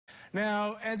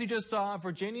Now, as you just saw,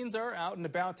 Virginians are out and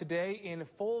about today in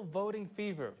full voting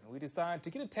fever. We decided to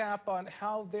get a tap on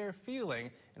how they're feeling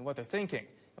and what they're thinking.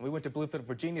 And we went to Bluefield,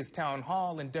 Virginia's town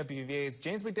hall, and WVA's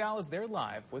James McDowell is there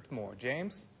live with more.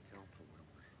 James?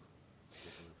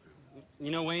 You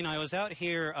know, Wayne, I was out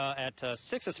here at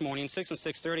 6 this morning, 6 and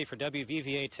 6:30 for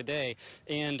WVVA today,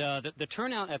 and the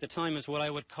turnout at the time is what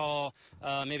I would call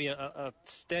maybe a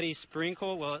steady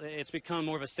sprinkle. Well, it's become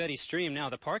more of a steady stream now.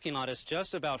 The parking lot is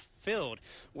just about filled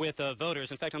with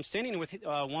voters. In fact, I'm standing with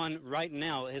one right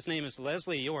now. His name is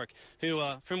Leslie York, who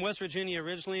from West Virginia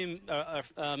originally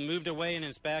moved away and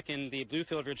is back in the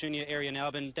Bluefield, Virginia area now.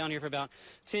 Been down here for about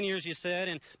 10 years, you said.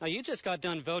 And now you just got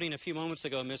done voting a few moments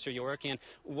ago, Mr. York. And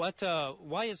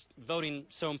why is voting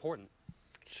so important?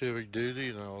 Civic duty,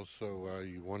 and also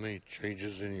you want any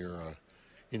changes in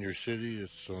your city.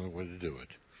 It's the only way to do it.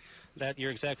 That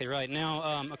you're exactly right. Now,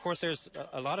 of course, there's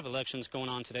a lot of elections going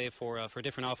on today for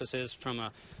different offices from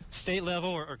a state level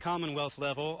or Commonwealth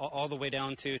level all the way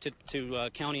down to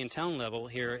county and town level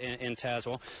here in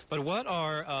Tazewell. But what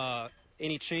are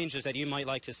any changes that you might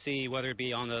like to see, whether it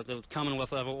be on the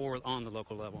Commonwealth level or on the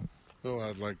local level? Well,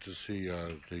 I'd like to see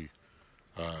the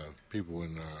people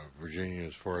in Virginia,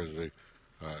 as far as the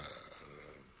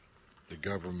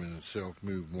government itself,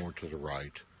 move more to the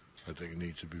right. I think it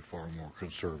needs to be far more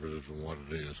conservative than what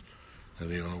it is. And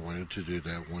the only way to do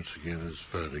that, once again, is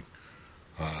voting.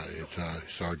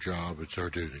 It's our job, it's our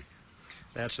duty.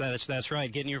 That's right.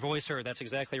 Getting your voice heard. That's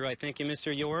exactly right. Thank you,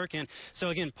 Mr. York. And so,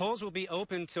 again, polls will be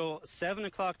open till 7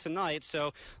 o'clock tonight.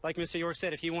 So, like Mr. York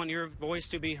said, if you want your voice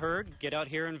to be heard, get out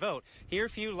here and vote. Here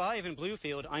for you live in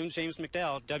Bluefield, I'm James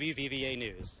McDowell, WVVA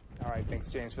News. All right. Thanks,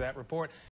 James, for that report.